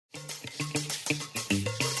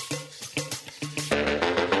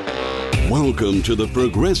Welcome to the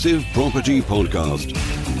Progressive Property Podcast,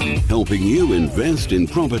 helping you invest in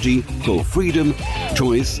property for freedom,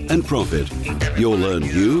 choice and profit. You'll learn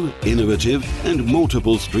new, innovative and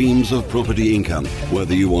multiple streams of property income,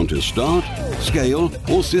 whether you want to start, scale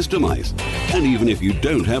or systemize, and even if you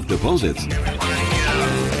don't have deposits.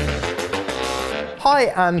 Hi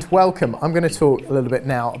and welcome. I'm going to talk a little bit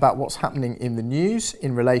now about what's happening in the news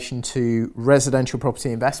in relation to residential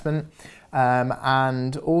property investment.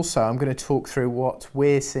 And also I'm going to talk through what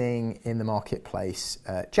we're seeing in the marketplace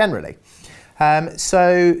generally.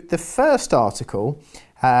 So the first article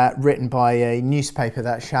written by a newspaper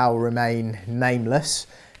that shall remain nameless,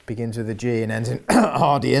 begins with a G and ends in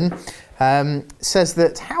Ardian, says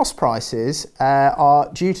that house prices are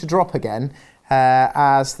due to drop again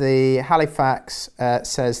as the Halifax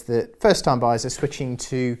says that first-time buyers are switching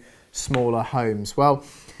to smaller homes. Well,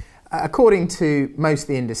 according to most of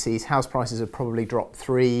the indices, house prices have probably dropped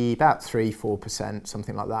about 3-4%,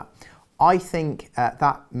 something like that. I think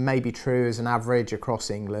that may be true as an average across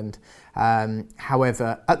England.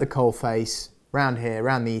 However, at the coalface, round here,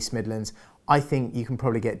 around the East Midlands, I think you can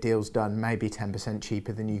probably get deals done maybe 10%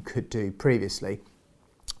 cheaper than you could do previously.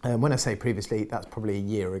 When I say previously, that's probably a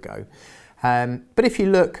year ago. But if you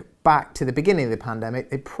look back to the beginning of the pandemic,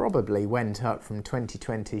 they probably went up from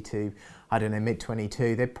 2020 to, I don't know,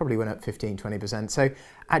 mid-22. They probably went up 15-20%. So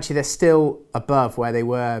actually they're still above where they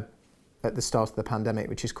were at the start of the pandemic,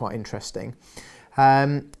 which is quite interesting.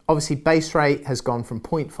 Obviously, base rate has gone from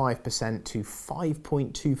 0.5% to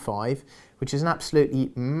 5.25%, which is an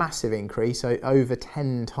absolutely massive increase. So over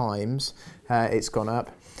 10 times it's gone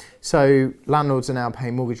up. So landlords are now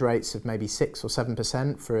paying mortgage rates of maybe 6 or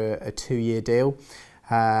 7% for a 2-year deal,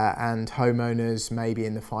 and homeowners maybe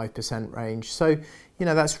in the 5% range. So, you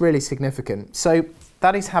know, that's really significant. So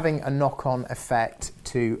that is having a knock-on effect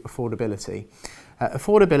to affordability.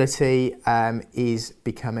 Affordability is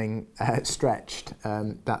becoming stretched.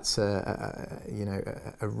 That's a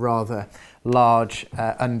rather large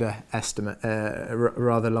rather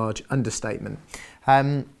large understatement.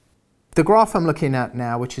 The graph I'm looking at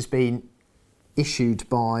now, which has been issued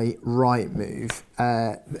by Rightmove,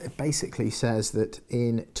 basically says that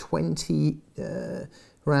in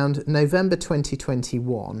around November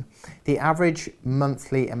 2021, the average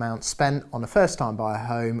monthly amount spent on a first-time buyer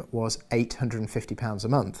home was £850 a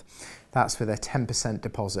month. That's with a 10%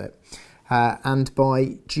 deposit. And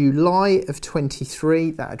by July of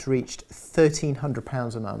 23, that had reached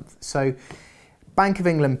 £1,300 a month. So Bank of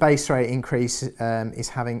England base rate increase is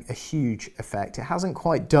having a huge effect. It hasn't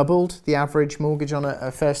quite doubled the average mortgage on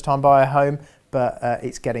a first-time buyer home, but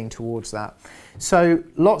it's getting towards that. So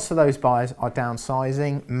lots of those buyers are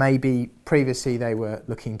downsizing. Maybe previously they were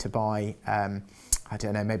looking to buy, I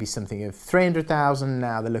don't know, maybe something of 300,000.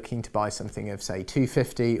 Now they're looking to buy something of, say,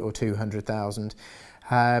 250 or 200,000.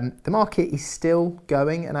 The market is still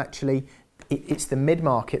going, and actually it's the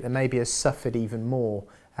mid-market that maybe has suffered even more.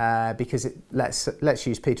 Because let's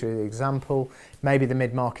use Peter as an example. Maybe the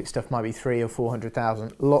mid-market stuff might be 300,000 or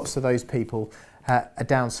 400,000. Lots of those people are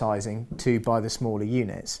downsizing to buy the smaller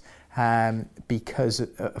units because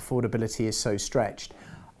affordability is so stretched.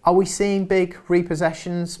 Are we seeing big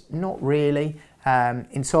repossessions? Not really.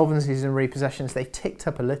 Insolvencies and repossessions, they ticked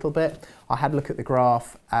up a little bit. I had a look at the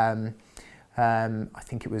graph. I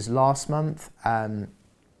think it was last month.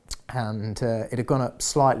 And it had gone up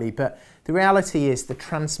slightly, but the reality is the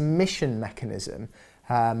transmission mechanism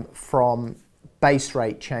from base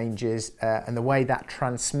rate changes and the way that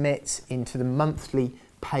transmits into the monthly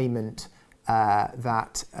payment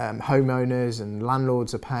that homeowners and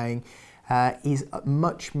landlords are paying is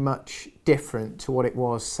much, much different to what it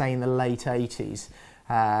was, say, in the late 80s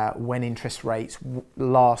when interest rates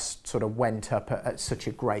last sort of went up at such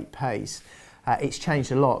a great pace. It's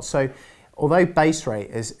changed a lot. So although base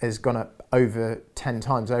rate has gone up over 10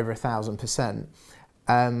 times, over 1,000%,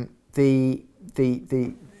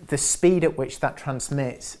 the speed at which that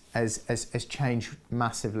transmits has changed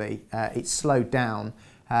massively. It's slowed down,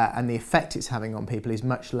 and the effect it's having on people is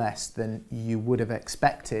much less than you would have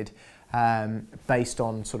expected based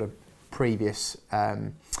on sort of previous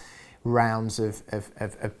rounds of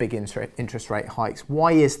big interest rate hikes.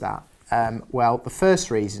 Why is that? Well, the first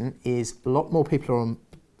reason is a lot more people are on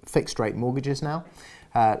fixed rate mortgages now.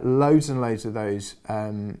 Loads and loads of those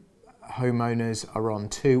homeowners are on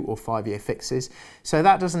 2 or 5 year fixes. So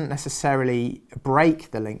that doesn't necessarily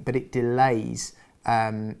break the link, but it delays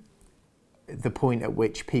the point at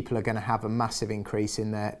which people are going to have a massive increase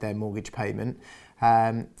in their mortgage payment.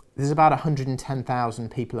 There's about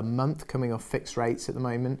 110,000 people a month coming off fixed rates at the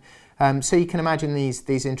moment. So you can imagine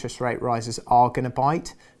these interest rate rises are going to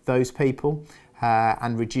bite those people.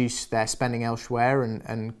 and reduce their spending elsewhere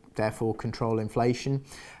and therefore control inflation,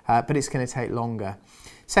 but it's going to take longer.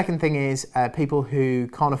 Second thing is people who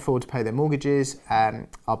can't afford to pay their mortgages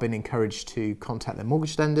are being encouraged to contact their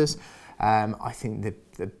mortgage lenders. I think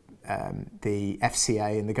the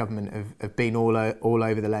FCA and the government have been all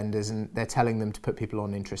over the lenders, and they're telling them to put people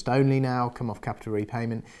on interest only now, come off capital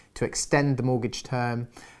repayment, to extend the mortgage term,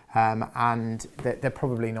 and they're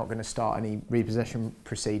probably not going to start any repossession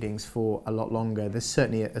proceedings for a lot longer. There's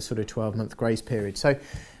certainly a sort of 12-month grace period. So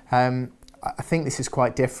I think this is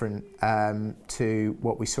quite different to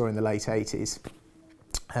what we saw in the late 80s.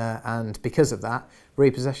 And because of that,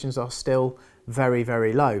 repossessions are still very,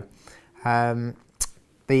 very low.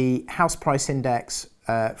 The house price index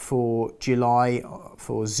for July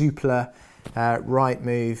for Zoopla,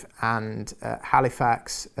 Rightmove and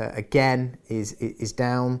Halifax again is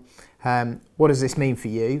down. What does this mean for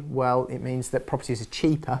you? Well, it means that properties are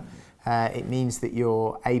cheaper. It means that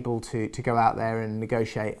you're able to go out there and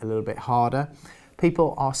negotiate a little bit harder.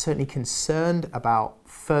 People are certainly concerned about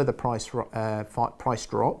further price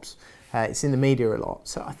drops. It's in the media a lot.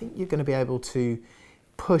 So I think you're going to be able to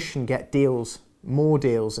push and get deals, more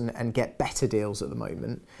deals and get better deals at the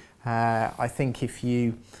moment. I think if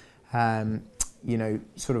you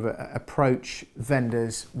sort of approach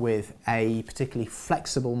vendors with a particularly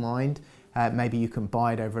flexible mind, maybe you can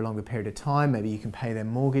buy it over a longer period of time, maybe you can pay their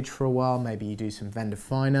mortgage for a while, maybe you do some vendor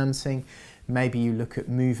financing, maybe you look at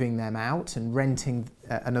moving them out and renting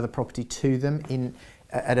another property to them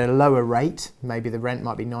at a lower rate. Maybe the rent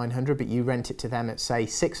might be 900, but you rent it to them at say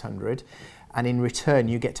 600, and in return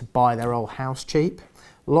you get to buy their old house cheap.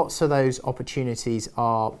 Lots of those opportunities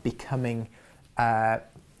are becoming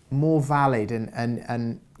more valid,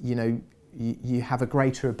 and you have a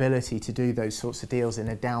greater ability to do those sorts of deals in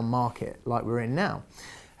a down market like we're in now.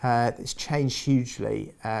 It's changed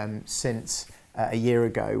hugely since a year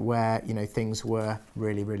ago, where things were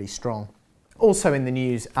really, really strong. Also in the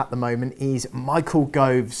news at the moment is Michael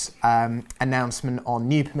Gove's announcement on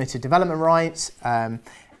new permitted development rights,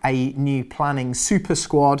 a new planning super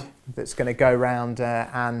squad that's going to go around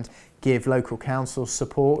and give local councils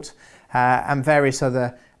support, and various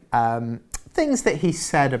other things that he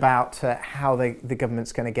said about how the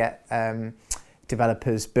government's going to get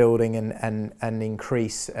developers building and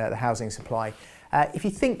increase the housing supply. If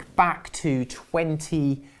you think back to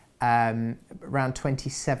around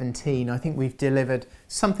 2017, I think we've delivered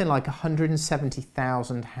something like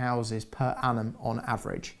 170,000 houses per annum on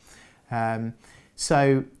average.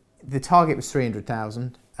 So the target was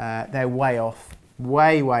 300,000. They're way off,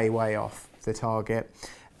 way off the target.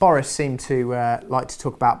 Boris seemed to like to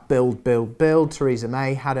talk about build. Theresa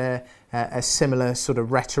May had a similar sort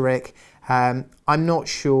of rhetoric. I'm not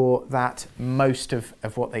sure that most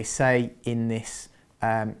of what they say in this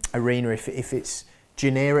arena, if it's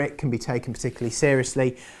generic, can be taken particularly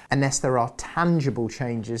seriously, unless there are tangible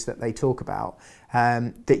changes that they talk about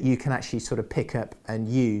that you can actually sort of pick up and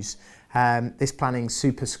use. This planning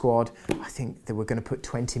super squad, I think that we're going to put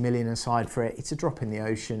 20 million aside for it. It's a drop in the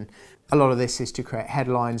ocean. A lot of this is to create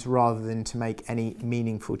headlines rather than to make any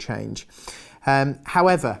meaningful change.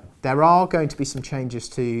 However, there are going to be some changes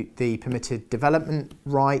to the permitted development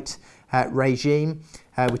right regime,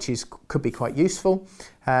 which could be quite useful.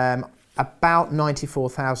 About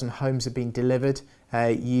 94,000 homes have been delivered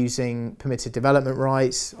using permitted development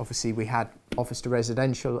rights. Obviously, we had office to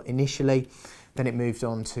residential initially, then it moved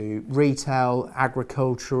on to retail,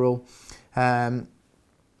 agricultural,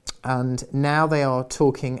 and now they are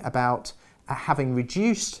talking about having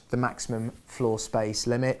reduced the maximum floor space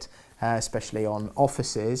limit, especially on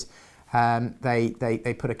offices.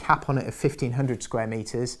 They put a cap on it of 1,500 square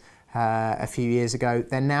metres a few years ago.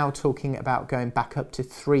 They're now talking about going back up to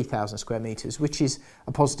 3,000 square metres, which is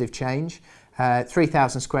a positive change.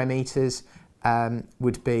 3,000 square metres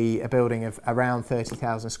would be a building of around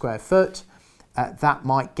 30,000 square foot. That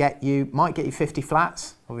might get you 50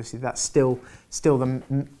 flats. Obviously, that's still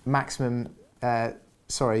the maximum. There's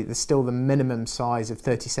still the minimum size of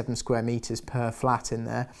 37 square metres per flat in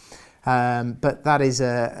there. But that is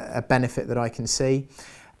a benefit that I can see.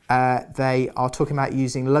 They are talking about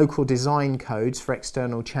using local design codes for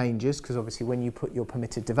external changes, because obviously when you put your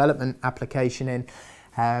permitted development application in,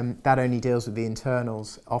 that only deals with the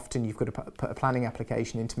internals. Often you've got to put a planning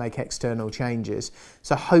application in to make external changes.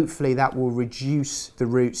 So hopefully that will reduce the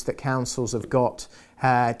routes that councils have got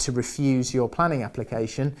to refuse your planning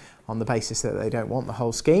application on the basis that they don't want the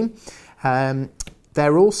whole scheme.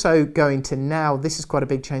 They're also going to now, this is quite a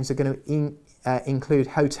big change, they're going to include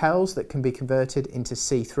hotels that can be converted into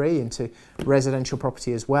C3, into residential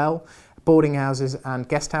property as well. boarding houses and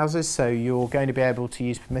guest houses, so you're going to be able to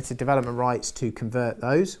use permitted development rights to convert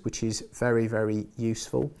those, which is very, very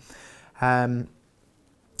useful. Another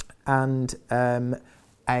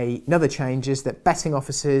change is that betting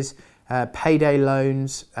offices, payday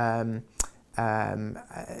loans, and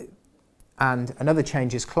another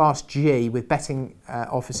change is Class G with betting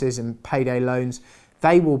offices and payday loans.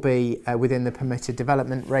 They will be within the permitted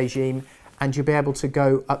development regime, and you'll be able to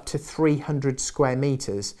go up to 300 square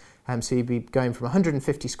metres. So you'll be going from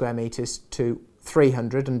 150 square metres to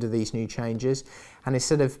 300 under these new changes. And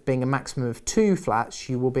instead of being a maximum of 2 flats,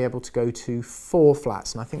 you will be able to go to 4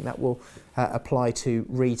 flats. And I think that will apply to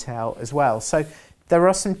retail as well. So there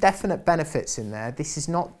are some definite benefits in there. This is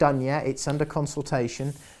not done yet, it's under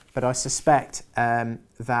consultation, but I suspect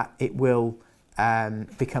that it will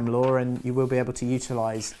become law and you will be able to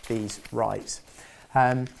utilise these rights.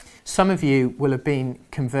 Some of you will have been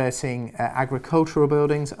converting agricultural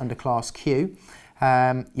buildings under Class Q.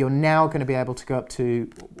 You're now going to be able to go up to,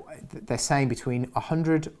 they're saying, between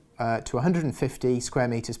 100 to 150 square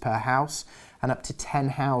metres per house and up to 10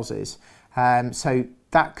 houses. So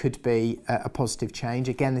that could be a positive change.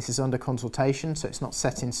 Again, this is under consultation, so it's not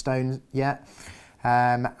set in stone yet.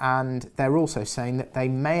 And they're also saying that they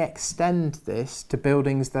may extend this to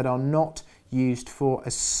buildings that are not used for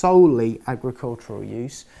a solely agricultural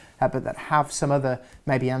use, but that have some other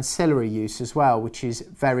maybe ancillary use as well, which is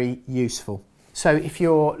very useful. So if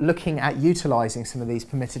you're looking at utilising some of these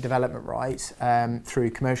permitted development rights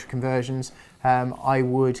through commercial conversions, I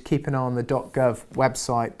would keep an eye on the .gov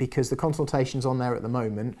website, because the consultation's on there at the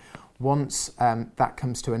moment. Once that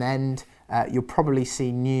comes to an end, you'll probably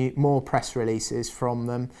see more press releases from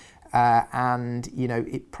them, and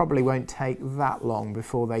it probably won't take that long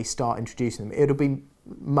before they start introducing them. It'll be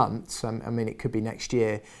months. I mean, it could be next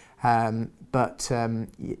year, but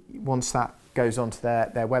once that goes onto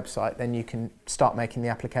their website, then you can start making the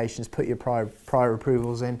applications, put your prior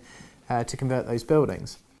approvals in to convert those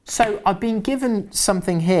buildings. So I've been given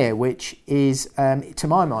something here which is, to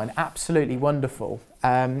my mind, absolutely wonderful.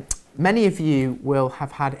 Many of you will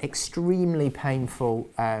have had extremely painful,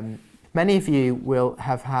 many of you will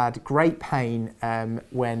have had great pain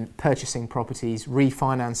when purchasing properties,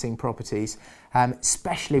 refinancing properties,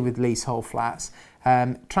 especially with leasehold flats.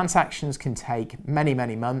 Transactions can take many,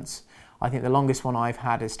 many months. I think the longest one I've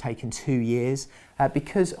had has taken 2 years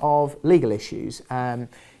because of legal issues.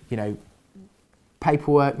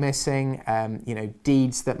 Paperwork missing,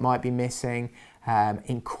 deeds that might be missing,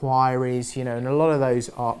 inquiries, and a lot of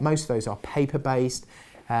those most of those are paper-based.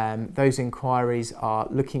 Those inquiries are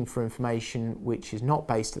looking for information which is not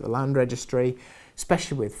based at the land registry,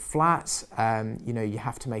 especially with flats. You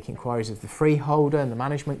have to make inquiries of the freeholder and the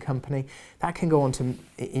management company. That can go on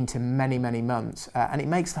into many, many months, and it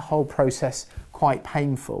makes the whole process quite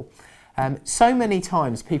painful. So many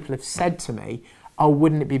times people have said to me, oh,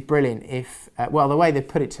 wouldn't it be brilliant if, well, the way they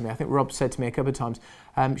put it to me, I think Rob said to me a couple of times,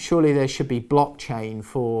 surely there should be blockchain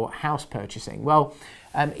for house purchasing. Well,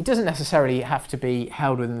 it doesn't necessarily have to be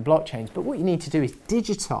held within the blockchains, but what you need to do is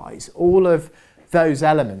digitise all of those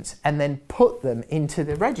elements and then put them into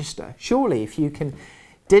the register. Surely if you can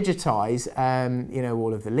digitise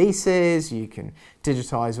all of the leases, you can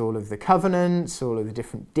digitise all of the covenants, all of the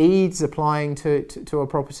different deeds applying to a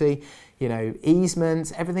property,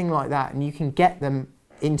 easements, everything like that, and you can get them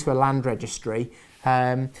into a land registry.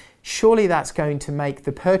 Surely that's going to make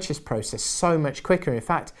the purchase process so much quicker. In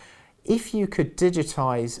fact, if you could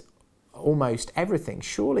digitise almost everything,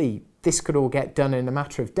 surely this could all get done in a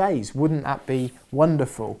matter of days. Wouldn't that be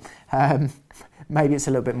wonderful? Maybe it's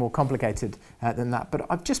a little bit more complicated than that, but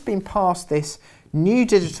I've just been past this new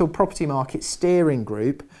digital property market steering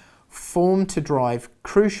group formed to drive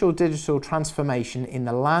crucial digital transformation in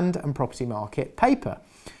the land and property market paper.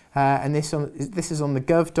 And this is on the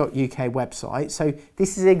gov.uk website. So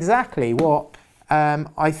this is exactly what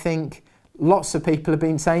I think lots of people have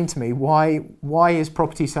been saying to me. Why is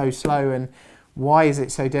property so slow, and why is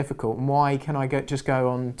it so difficult, and why can I just go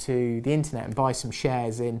on to the internet and buy some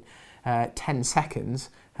shares in 10 seconds?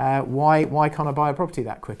 Why can't I buy a property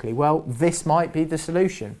that quickly? Well, this might be the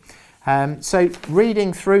solution. So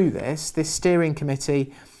reading through this steering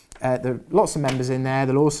committee, there are lots of members in there: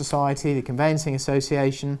 the Law Society, the Conveyancing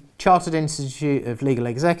Association, Chartered Institute of Legal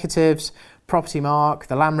Executives, Property Mark,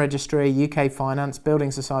 the Land Registry, UK Finance,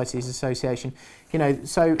 Building Societies Association.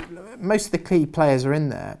 So most of the key players are in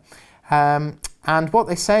there. And what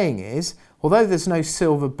they're saying is, although there's no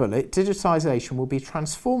silver bullet, digitisation will be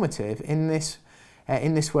transformative in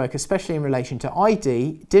this work, especially in relation to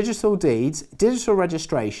ID, digital deeds, digital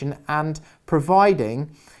registration, and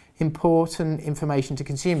providing important information to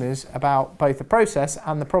consumers about both the process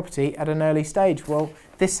and the property at an early stage. Well,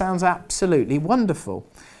 this sounds absolutely wonderful.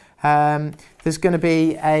 There's going to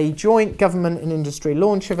be a joint government and industry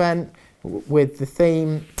launch event with the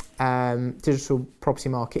theme Digital Property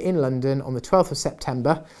Market in London on the 12th of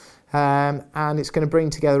September. And it's going to bring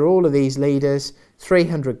together all of these leaders,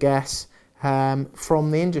 300 guests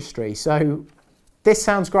from the industry. So this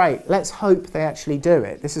sounds great. Let's hope they actually do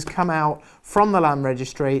it. This has come out from the Land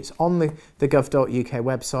Registry. It's on the gov.uk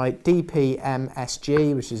website,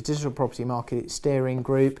 DPMSG, which is Digital Property Market Steering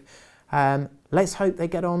Group. Let's hope they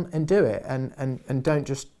get on and do it and don't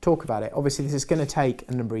just talk about it. Obviously, this is going to take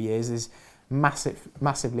a number of years. It's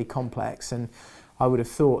massively complex, and I would have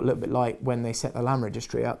thought a little bit like when they set the Land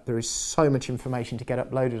Registry up, there is so much information to get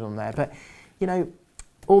uploaded on there. But, you know,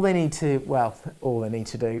 all they need to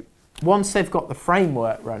do, once they've got the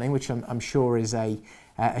framework running, which I'm sure is a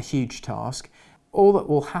huge task, all that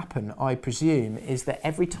will happen, I presume, is that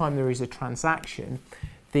every time there is a transaction,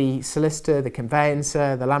 the solicitor, the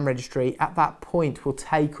conveyancer, the Land Registry, at that point will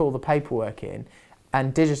take all the paperwork in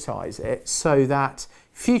and digitise it so that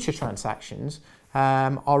future transactions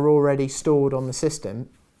are already stored on the system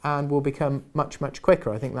and will become much, much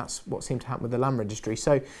quicker. I think that's what seemed to happen with the Land Registry.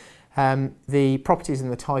 So the properties and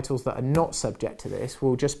the titles that are not subject to this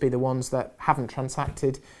will just be the ones that haven't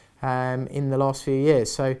transacted in the last few years.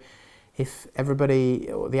 So if everybody,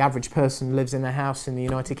 or the average person, lives in a house in the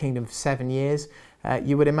United Kingdom for 7 years,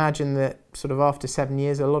 you would imagine that sort of after 7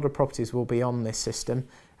 years, a lot of properties will be on this system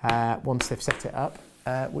once they've set it up,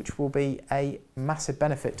 which will be a massive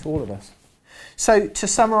benefit to all of us. So to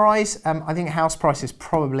summarise, I think house prices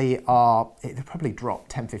probably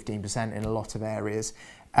dropped 10-15% in a lot of areas.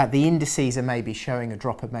 The indices are maybe showing a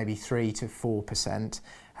drop of maybe 3 to 4%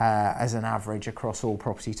 as an average across all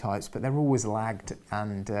property types, but they're always lagged,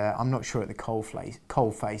 and I'm not sure at the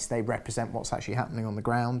coal face they represent what's actually happening on the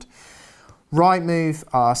ground. Rightmove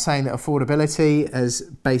are saying that affordability has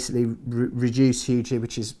basically reduced hugely,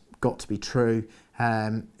 which has got to be true.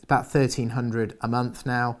 It's about $1,300 a month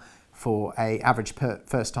now for a average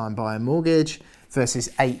first-time buyer mortgage versus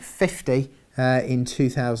 $850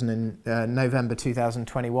 in November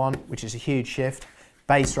 2021, which is a huge shift.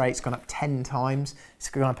 Base rate's gone up 10 times. It's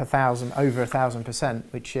gone up over 1,000%,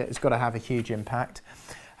 which has got to have a huge impact.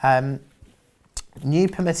 New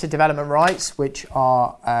permitted development rights, which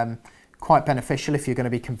are quite beneficial if you're going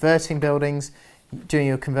to be converting buildings, doing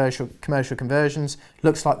your commercial conversions.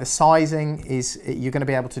 Looks like the sizing is, you're going to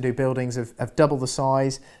be able to do buildings of double the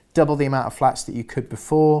size, double the amount of flats that you could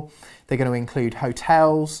before. They're going to include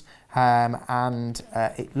hotels, and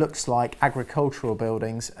it looks like agricultural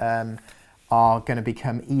buildings are going to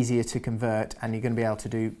become easier to convert, and you're going to be able to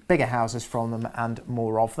do bigger houses from them and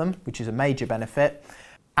more of them, which is a major benefit.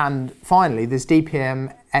 And finally, there's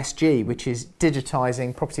DPMSG, which is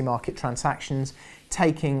digitising property market transactions,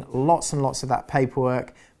 taking lots and lots of that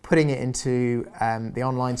paperwork, putting it into the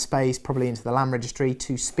online space, probably into the Land Registry,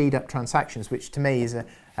 to speed up transactions, which to me is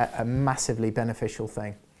a massively beneficial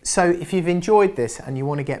thing. So if you've enjoyed this and you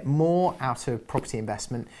want to get more out of property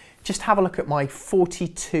investment, just have a look at my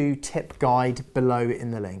 42 tip guide below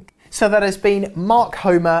in the link. So that has been Mark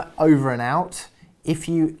Homer over and out. If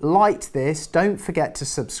you liked this, don't forget to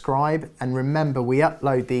subscribe, and remember, we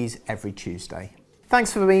upload these every Tuesday.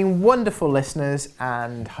 Thanks for being wonderful listeners,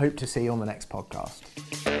 and hope to see you on the next podcast.